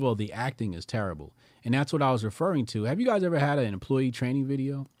 first of all, the acting is terrible. And that's what I was referring to. Have you guys ever had an employee training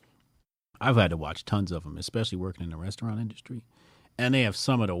video? I've had to watch tons of them, especially working in the restaurant industry. And they have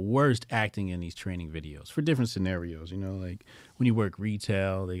some of the worst acting in these training videos for different scenarios. You know, like when you work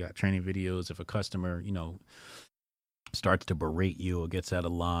retail, they got training videos. If a customer, you know, starts to berate you or gets out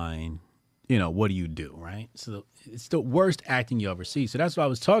of line, you know, what do you do, right? So it's the worst acting you ever see. So that's what I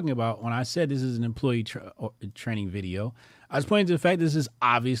was talking about when I said this is an employee training video. I was pointing to the fact this is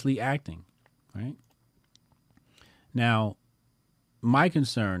obviously acting, right? Now, my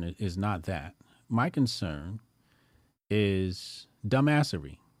concern is not that. My concern is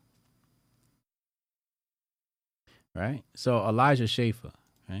dumbassery, right? So Elijah Schaefer,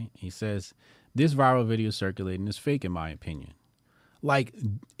 right? He says, this viral video circulating is fake in my opinion. Like,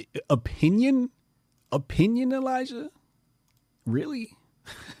 opinion, Elijah? Really?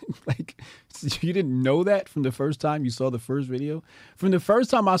 Like, you didn't know that from the first time you saw the first video? From the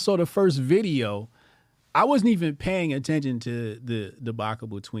first time I saw the first video, I wasn't even paying attention to the debacle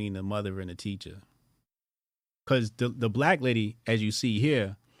between the mother and the teacher. Because the black lady, as you see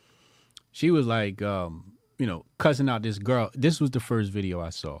here, she was like, you know, cussing out this girl. This was the first video I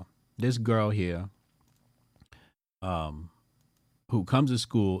saw. This girl here, who comes to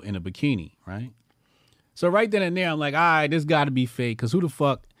school in a bikini, right? So right then and there, I'm like, all right, this got to be fake, because who the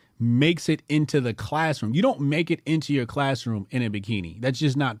fuck makes it into the classroom? You don't make it into your classroom in a bikini. That's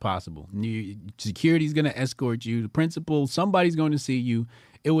just not possible. Security's going to escort you. The principal, somebody's going to see you.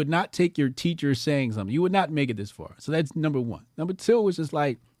 It would not take your teacher saying something. You would not make it this far. So that's number one. Number two is just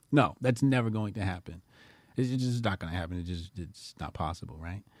like, no, that's never going to happen. It's just not going to happen. It's not possible,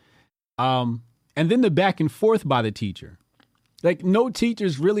 right? And then the back and forth by the teacher. Like, no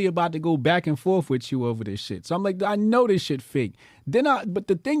teacher's really about to go back and forth with you over this shit. So I'm like, I know this shit fake. But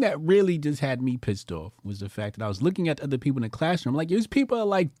the thing that really just had me pissed off was the fact that I was looking at other people in the classroom. Like, these people are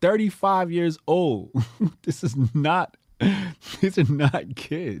like 35 years old. These are not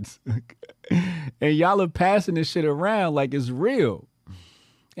kids. And y'all are passing this shit around like it's real.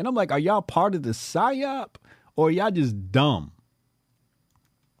 And I'm like, are y'all part of the PSYOP, or are y'all just dumb?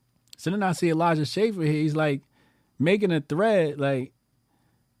 So then I see Elijah Schaefer here. He's like, making a thread like,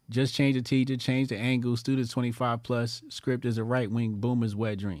 just change the teacher, change the angle, students 25 plus, script is a right-wing boomer's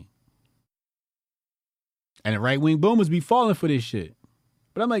wet dream. And the right-wing boomers be falling for this shit.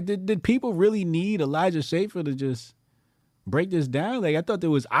 But I'm like, did people really need Elijah Schaefer to just break this down? Like, I thought it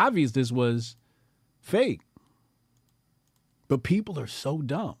was obvious this was fake. But people are so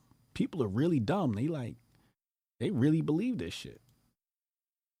dumb. People are really dumb. They really believe this shit.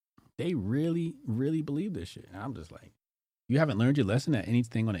 They really, really believe this shit. And I'm just like, you haven't learned your lesson that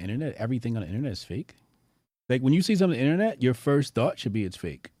anything on the internet, everything on the internet is fake? Like, when you see something on the internet, your first thought should be it's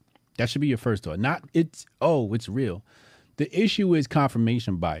fake. That should be your first thought. Not it's real. The issue is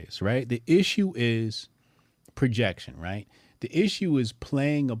confirmation bias, right? The issue is projection, right? The issue is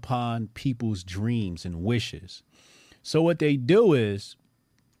playing upon people's dreams and wishes. So what they do is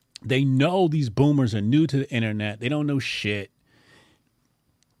they know these boomers are new to the internet. They don't know shit.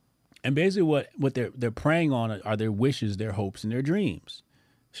 And basically what they're preying on are their wishes, their hopes, and their dreams.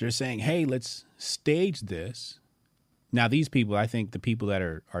 So they're saying, hey, let's stage this. Now, these people, I think the people that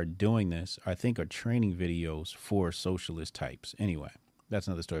are doing this, I think are training videos for socialist types. Anyway, that's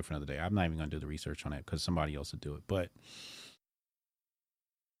another story for another day. I'm not even going to do the research on that because somebody else will do it. But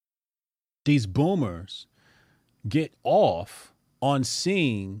these boomers get off on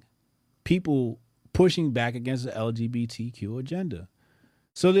seeing people pushing back against the LGBTQ agenda.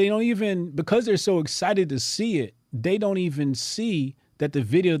 So they don't even, because they're so excited to see it, they don't even see that the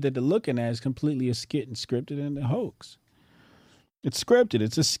video that they're looking at is completely a skit and scripted and a hoax. It's scripted.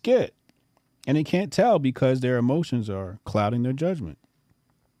 It's a skit. And they can't tell because their emotions are clouding their judgment.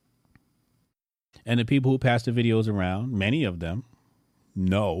 And the people who pass the videos around, many of them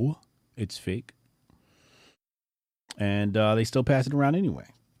know it's fake. And they still pass it around anyway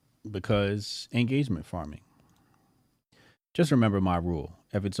because engagement farming. Just remember my rule.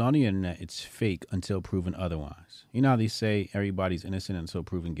 If it's on the internet, it's fake until proven otherwise. You know how they say everybody's innocent until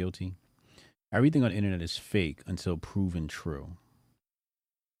proven guilty? Everything on the internet is fake until proven true.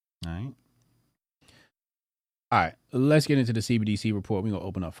 All right? All right, let's get into the CBDC report. We're going to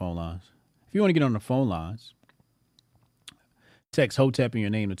open up phone lines. If you want to get on the phone lines, text HOTEP in your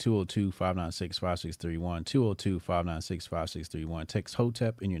name to 202-596-5631, 202-596-5631. Text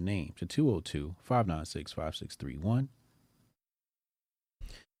HOTEP in your name to 202-596-5631.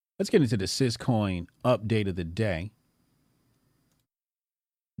 Let's get into the Syscoin update of the day.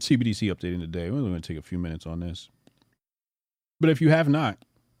 CBDC update of the day. We're only going to take a few minutes on this. But if you have not,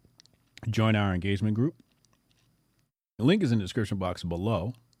 join our engagement group. The link is in the description box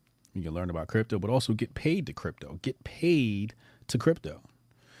below. You can learn about crypto, but also get paid to crypto. Get paid to crypto.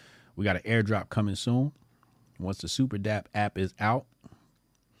 We got an airdrop coming soon. Once the Super DApp app is out,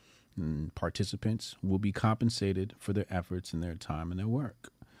 and participants will be compensated for their efforts and their time and their work.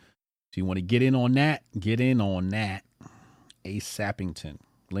 So you want to get in on that? Get in on that. A Sappington.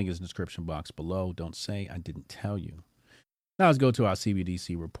 Link is in the description box below. Don't say I didn't tell you. Now let's go to our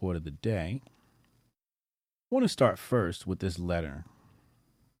CBDC report of the day. I want to start first with this letter.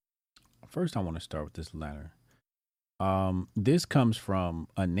 This comes from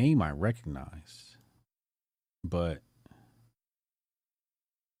a name I recognize, but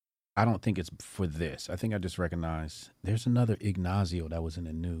I don't think it's for this. I think I just recognize there's another Ignazio that was in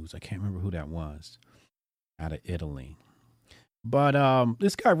the news. I can't remember who that was, out of Italy. But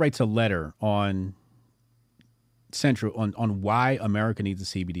this guy writes a letter on why America needs a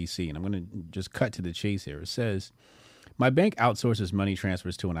CBDC. And I'm going to just cut to the chase here. It says, my bank outsources money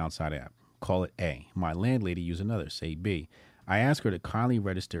transfers to an outside app. Call it A. My landlady used another, say B. I asked her to kindly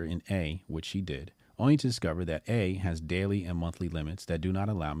register in A, which she did, only to discover that A has daily and monthly limits that do not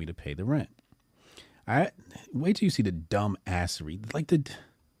allow me to pay the rent. Wait till you see the dumb assery.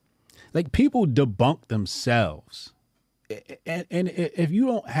 Like people debunk themselves. And if you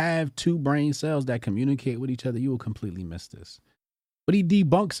don't have two brain cells that communicate with each other, you will completely miss this. But he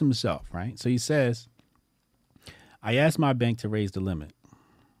debunks himself, right? So he says, I asked my bank to raise the limit.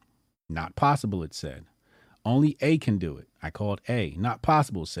 Not possible, it said. Only A can do it. I called A. Not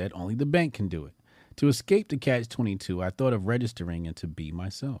possible, said. Only the bank can do it. To escape the catch-22, I thought of registering into B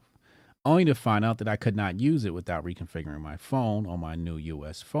myself, only to find out that I could not use it without reconfiguring my phone on my new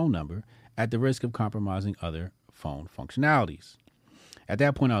U.S. phone number at the risk of compromising other phone functionalities. At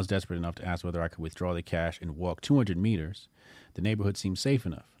that point, I was desperate enough to ask whether I could withdraw the cash and walk 200 meters. The neighborhood seemed safe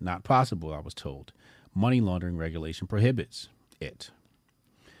enough. Not possible, I was told. Money laundering regulation prohibits it.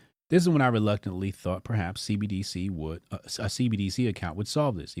 This is when I reluctantly thought perhaps a CBDC account would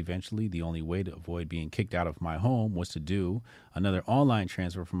solve this. Eventually, the only way to avoid being kicked out of my home was to do another online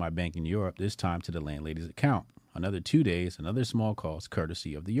transfer from my bank in Europe, this time to the landlady's account. Another 2 days, another small cost,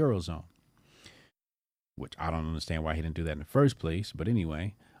 courtesy of the Eurozone. Which I don't understand why he didn't do that in the first place. But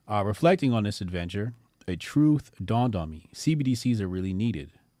anyway, reflecting on this adventure, a truth dawned on me. CBDCs are really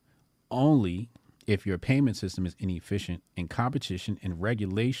needed. Only if your payment system is inefficient and competition and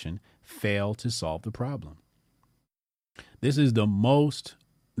regulation fail to solve the problem. This is most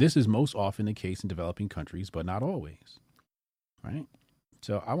often the case in developing countries, but not always. Right?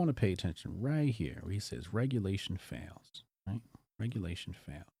 So I want to pay attention right here where he says regulation fails. Right? Regulation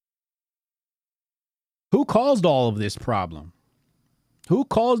fails. Who caused all of this problem? Who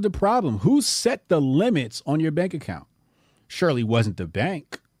caused the problem? Who set the limits on your bank account? Surely wasn't the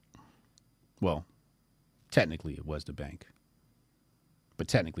bank. Well, technically it was the bank. But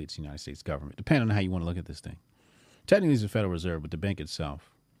technically it's the United States government, depending on how you want to look at this thing. Technically it's the Federal Reserve, but the bank itself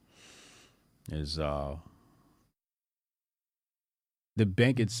is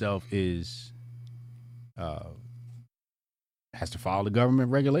has to follow the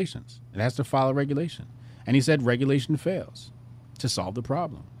government regulations. It has to follow regulation. And he said regulation fails to solve the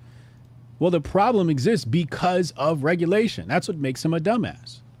problem. Well, the problem exists because of regulation. That's what makes him a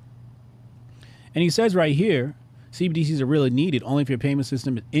dumbass. And he says right here, CBDCs are really needed only if your payment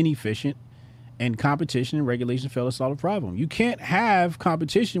system is inefficient and competition and regulation fail to solve the problem. You can't have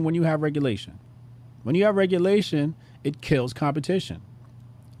competition when you have regulation. When you have regulation, it kills competition,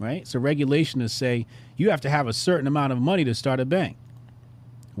 right? So regulation is say you have to have a certain amount of money to start a bank.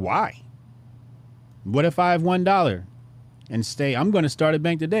 Why? What if I have $1 and say, I'm going to start a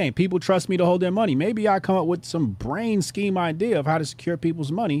bank today and people trust me to hold their money? Maybe I come up with some brain scheme idea of how to secure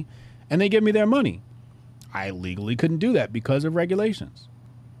people's money and they give me their money. I legally couldn't do that because of regulations.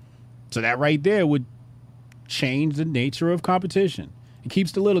 So that right there would change the nature of competition. It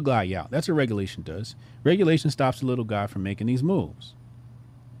keeps the little guy out. That's what regulation does. Regulation stops the little guy from making these moves.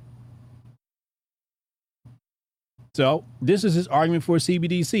 So this is his argument for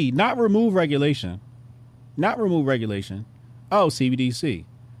CBDC. Not remove regulation. Not remove regulation. Oh, CBDC.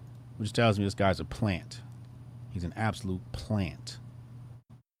 Which tells me this guy's a plant. He's an absolute plant.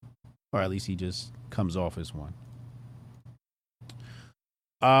 Or at least he just comes off as one.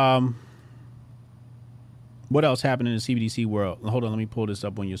 What else happened in the CBDC world? Hold on, let me pull this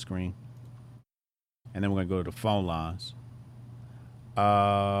up on your screen. And then we're going to go to the phone lines.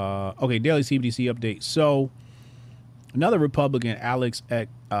 Okay, daily CBDC update. So another Republican, Alex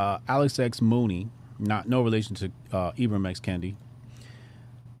X. Mooney, no relation to Ibram X. Kendi,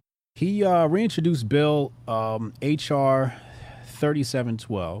 he reintroduced Bill HR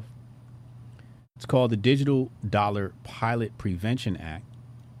 3712. It's called the Digital Dollar Pilot Prevention Act.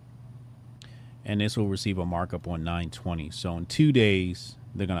 And this will receive a markup on 9/20. So in 2 days,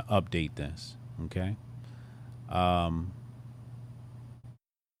 they're going to update this. Okay.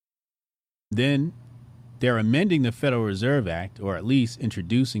 Then they're amending the Federal Reserve Act, or at least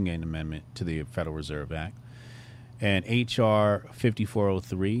introducing an amendment to the Federal Reserve Act. And HR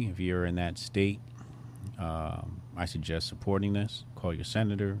 5403, if you're in that state, I suggest supporting this. Call your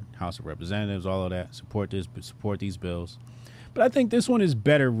senator, House of Representatives, all of that. Support this, but support these bills. But I think this one is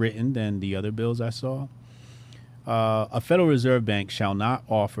better written than the other bills I saw. A Federal Reserve Bank shall not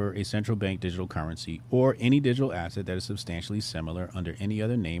offer a central bank digital currency or any digital asset that is substantially similar under any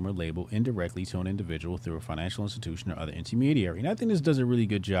other name or label indirectly to an individual through a financial institution or other intermediary. And I think this does a really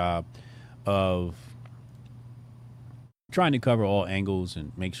good job of trying to cover all angles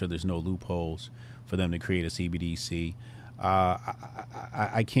and make sure there's no loopholes for them to create a CBDC.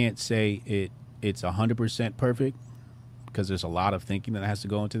 I can't say it's 100% perfect because there's a lot of thinking that has to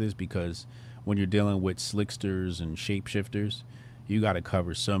go into this, because when you're dealing with slicksters and shapeshifters, you got to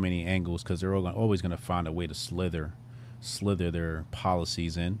cover so many angles because they're always going to find a way to slither their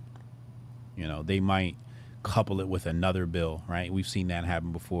policies in. You know, they might couple it with another bill, right? We've seen that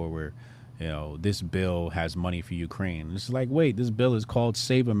happen before where, this bill has money for Ukraine. And it's like, wait, this bill is called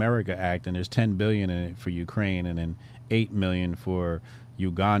Save America Act, and there's $10 billion in it for Ukraine, and then $8 million for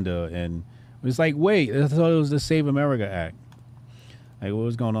Uganda. And it's like, wait, I thought it was the Save America Act. Like, what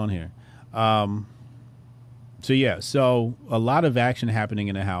was going on here? So a lot of action happening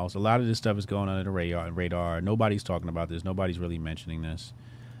in the House. A lot of this stuff is going on at the radar. Nobody's talking about this. Nobody's really mentioning this.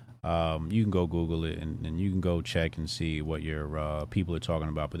 You can go Google it, and you can go check and see what your people are talking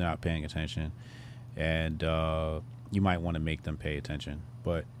about, but they're not paying attention. And you might want to make them pay attention.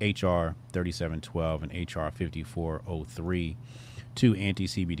 But H.R. 3712 and H.R. 5403, two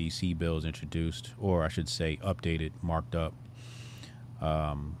anti-CBDC bills introduced, or I should say updated, marked up.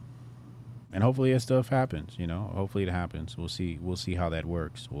 And hopefully that stuff happens, Hopefully it happens. We'll see how that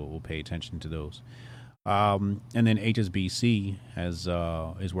works. We'll pay attention to those. And then HSBC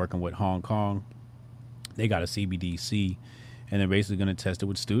is working with Hong Kong. They got a CBDC, and they're basically going to test it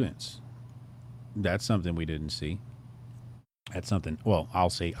with students. That's something we didn't see. That's something,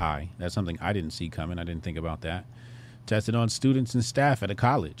 that's something I didn't see coming. I didn't think about that. Tested on students and staff at a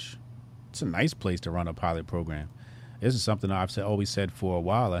college. It's a nice place to run a pilot program. This is something I've always said for a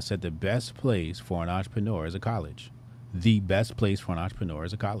while. I said the best place for an entrepreneur is a college. The best place for an entrepreneur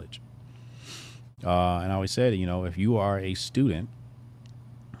is a college. And I always said, if you are a student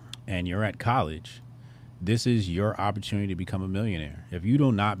and you're at college, this is your opportunity to become a millionaire. If you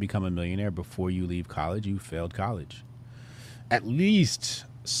do not become a millionaire before you leave college, you failed college. At least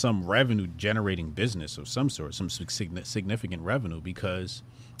some revenue generating business of some sort, some significant revenue, because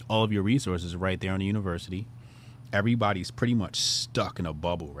all of your resources are right there on the university. Everybody's pretty much stuck in a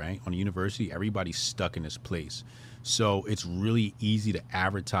bubble, right? On the university, everybody's stuck in this place. So it's really easy to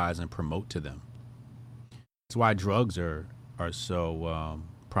advertise and promote to them. That's why drugs are so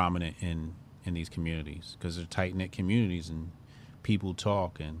prominent in these communities, because they're tight-knit communities and people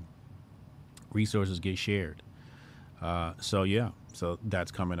talk and resources get shared. So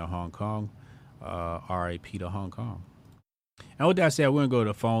that's coming to Hong Kong. RIP to Hong Kong. And with that said, we're going to go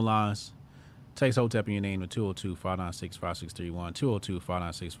to the phone lines. Text HOTEP in your name to 202-596-5631,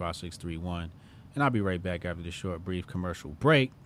 202-596-5631. And I'll be right back after this short, brief commercial break.